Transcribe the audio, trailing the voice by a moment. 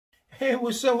Hey,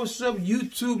 what's up,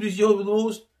 YouTube? This is your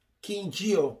host, King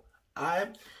Geo.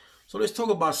 Alright, so let's talk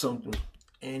about something.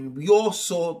 And we all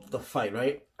saw the fight,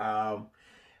 right? The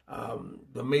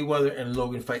Mayweather and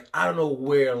Logan fight. I don't know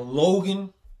where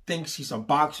Logan thinks he's a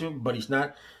boxer, but he's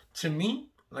not. To me,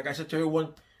 like I said to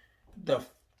everyone,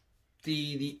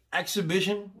 the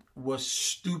exhibition was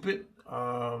stupid.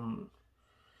 Like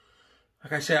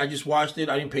I said, I just watched it.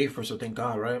 I didn't pay for it, so thank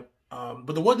God, right?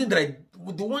 But the one thing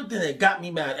that got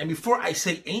me mad, and before I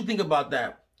say anything about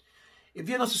that, if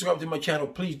you're not subscribed to my channel,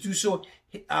 please do so.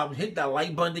 Hit that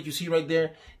like button that you see right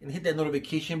there, and hit that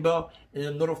notification bell, and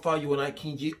it'll notify you when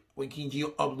when King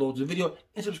Geo uploads a video.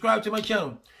 And subscribe to my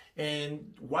channel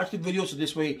and watch the video, so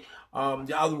this way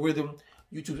the algorithm,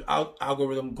 YouTube's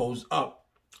algorithm goes up.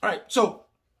 All right, so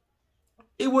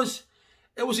it was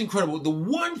incredible. The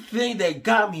one thing that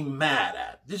got me mad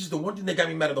this is the one thing that got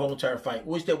me mad at the whole entire fight,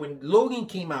 was that when Logan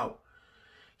came out,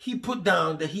 he put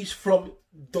down that he's from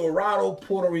Dorado,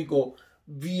 Puerto Rico,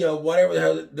 via whatever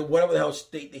the hell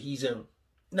state that he's in.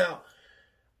 Now,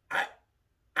 I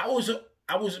was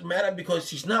mad at because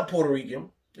he's not Puerto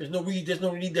Rican. There's no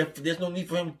need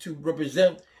for him to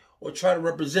represent or try to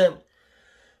represent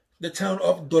the town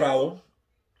of Dorado,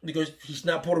 because he's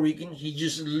not Puerto Rican. He's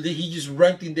just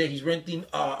renting there. He's renting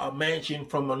a mansion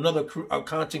from another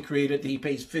content creator that he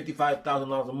pays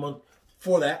 $55,000 a month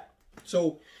for that.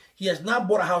 So he has not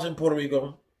bought a house in Puerto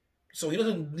Rico. So he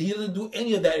doesn't do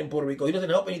any of that in Puerto Rico. He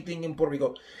doesn't help anything in Puerto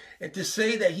Rico. And to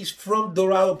say that he's from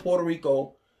Dorado, Puerto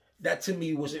Rico, that to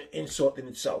me was an insult in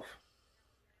itself.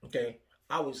 Okay,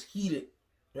 I was heated.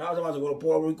 I was about to go to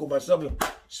Puerto Rico myself and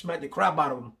smack the crap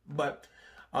out of him. But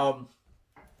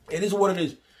it is what it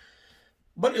is.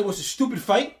 But it was a stupid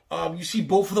fight. You see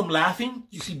both of them laughing.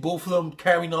 You see both of them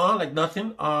carrying on like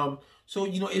nothing. So,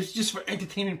 you know, it's just for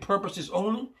entertainment purposes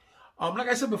only. Like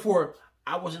I said before,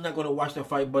 I wasn't not going to watch the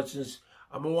fight, but since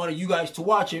I wanted you guys to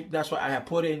watch it, that's why I have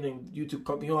put it in and YouTube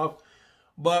cut me off.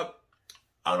 But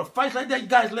on a fight like that, you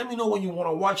guys, let me know when you want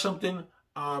to watch something.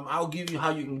 I'll give you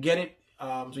how you can get it.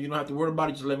 So you don't have to worry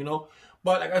about it. Just let me know.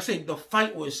 But like I said, the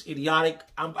fight was idiotic.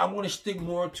 I'm going to stick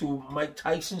more to Mike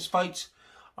Tyson's fights.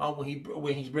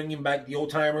 When he's bringing back the old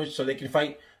timers so they can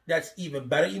fight. That's even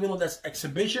better, even though that's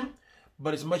exhibition.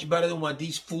 But it's much better than what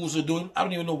these fools are doing. I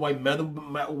don't even know why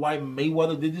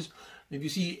Mayweather did this. If you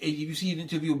see an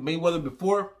interview with Mayweather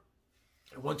before,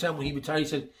 at one time when he retired, he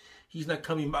said he's not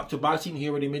coming up to boxing. He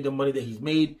already made the money that he's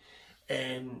made,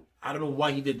 and I don't know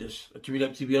why he did this. To be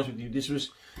honest with you,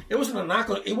 it wasn't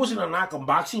a knock on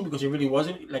boxing, because it really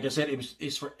wasn't. Like I said,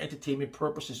 it's for entertainment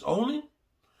purposes only.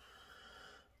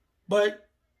 But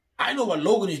I know what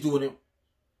Logan is doing it,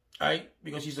 right?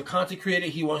 Because he's a content creator.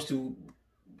 He wants to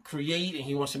create and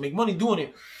he wants to make money doing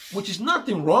it, which is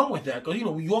nothing wrong with that. Because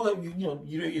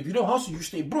if you don't hustle, you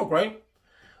stay broke, right?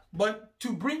 But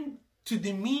to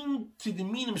demean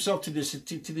himself to this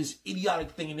idiotic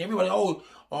thing, and everybody,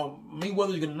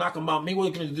 Mayweather's gonna knock him out.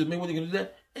 Mayweather's gonna do this. Mayweather's gonna do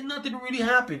that, and nothing really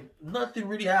happened. Nothing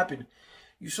really happened.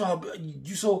 You saw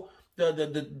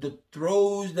the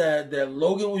throws that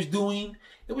Logan was doing.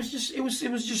 It was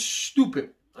just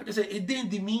stupid. Like I said, it didn't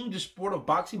demean the sport of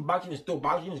boxing. Boxing is still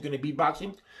boxing. It's going to be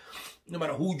boxing, no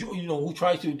matter who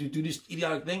tries to do this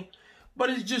idiotic thing. But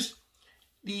it's just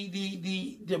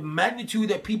the magnitude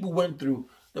that people went through,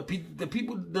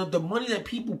 the money that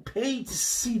people paid to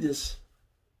see this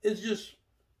is just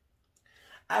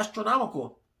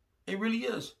astronomical. It really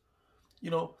is.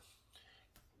 You know,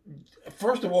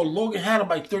 first of all, Logan had him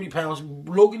by 30 pounds.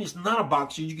 Logan is not a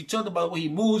boxer. You can tell by the way he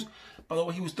moves, by the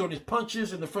way he was throwing his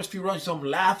punches. In the first few rounds, you saw him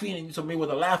laughing, and you saw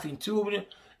Mayweather laughing too.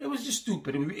 It was just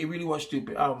stupid. It really was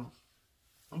stupid.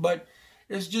 But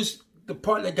it's just the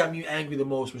part that got me angry the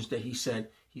most was that he said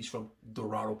he's from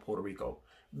Dorado, Puerto Rico,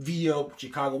 via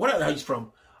Chicago, whatever he's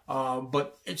from.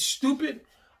 But it's stupid.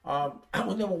 I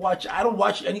will never watch. I don't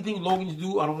watch anything Logan's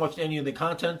do. I don't watch any of the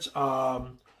contents.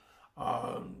 Not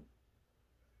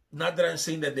that I'm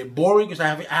saying that they're boring, because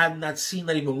I have not seen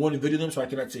not even one video of them, so I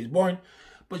cannot say it's boring.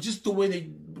 But just the way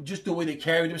they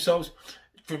carry themselves,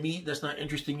 for me, that's not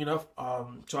interesting enough.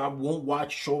 So I won't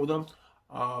watch show them.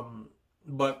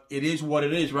 But it is what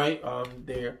it is, right?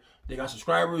 They got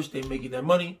subscribers, they're making their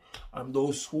money.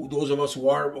 Those of us who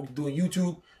are doing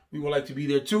YouTube, we would like to be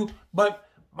there too. But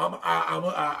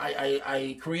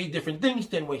I create different things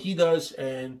than what he does,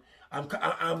 and I'm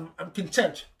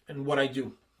content in what I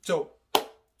do. So,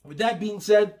 with that being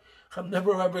said, I'll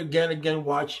never ever again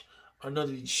watch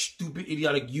another stupid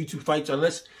idiotic YouTube fights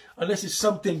unless it's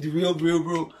something real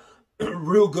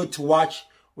good to watch,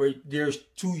 where there's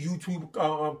two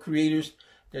YouTube creators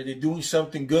that they're doing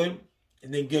something good,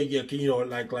 and then get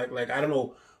like I don't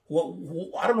know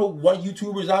I don't know what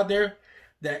YouTubers out there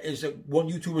that is one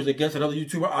YouTuber is against another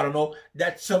YouTuber. I don't know.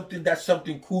 That's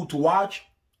something cool to watch,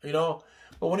 you know.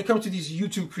 But when it comes to these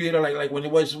YouTube creators, like when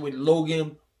it was with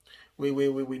Logan,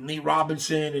 with Nate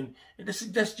Robinson, and that's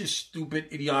just stupid,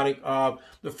 idiotic.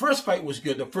 The first fight was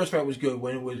good. The first fight was good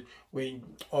when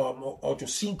Ocho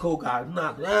Cinco got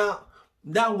knocked out.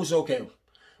 That was okay.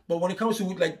 But when it comes to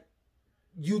like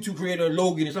YouTube creator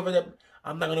Logan and stuff like that,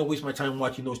 I'm not gonna waste my time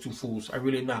watching those two fools. I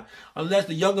really am not. Unless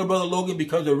the younger brother Logan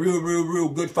becomes a real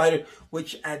good fighter,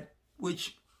 which at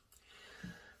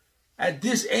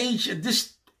this age, at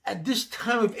this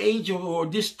time of age or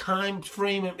this time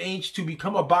frame of age, to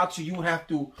become a boxer, you have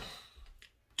to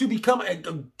become a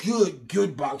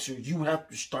good boxer. You have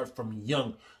to start from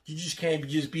young. You just can't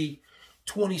just be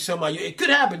 20 some odd. It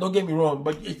could happen, don't get me wrong,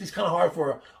 but it's kind of hard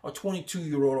for a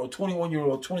 22-year-old or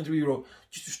 21-year-old, 23-year-old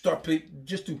just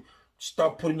to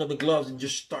start putting on the gloves and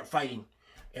just start fighting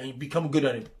and become good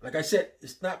at it. Like I said,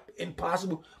 it's not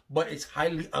impossible, but it's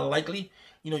highly unlikely.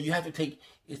 You know, you have to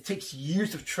it takes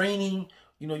years of training.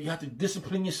 You know, you have to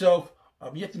discipline yourself.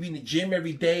 You have to be in the gym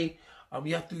every day.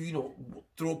 You have to, you know,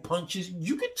 throw punches.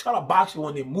 You can tell a boxer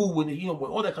when they move, when they, you know,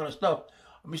 all that kind of stuff.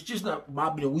 I mean, it's just not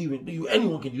bobbing and weaving.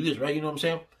 Anyone can do this, right? You know what I'm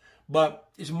saying? But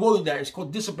it's more than that. It's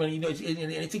called discipline. You know, and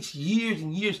it takes years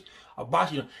and years of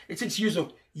boxing. You know, it takes years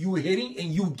of you hitting and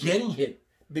you getting hit.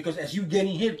 Because as you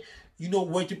getting hit, you know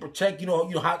when to protect. You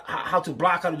know how to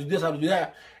block, how to do this, how to do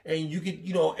that, and you can,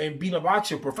 you know, and being a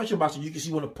boxer, professional boxer, you can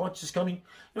see when a punch is coming.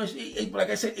 You know, like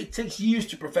I said, it takes years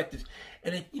to perfect this,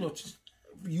 and it, you know,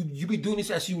 you be doing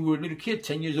this as you were a little kid,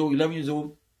 10 years old, 11 years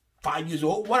old, 5 years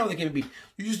old, whatever the case may be.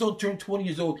 You just don't turn 20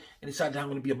 years old and decide that I'm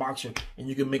going to be a boxer and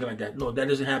you can make it like that. No, that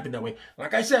doesn't happen that way.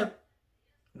 Like I said,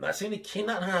 I'm not saying it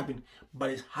cannot happen,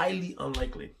 but it's highly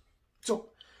unlikely. So,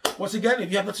 once again, if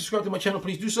you have not subscribed to my channel,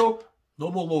 please do so. No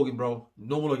more Logan, bro.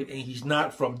 No more Logan. And he's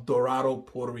not from Dorado,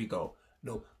 Puerto Rico.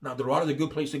 No. Now, Dorado's a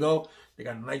good place to go. They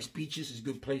got nice beaches. It's a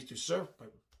good place to surf. But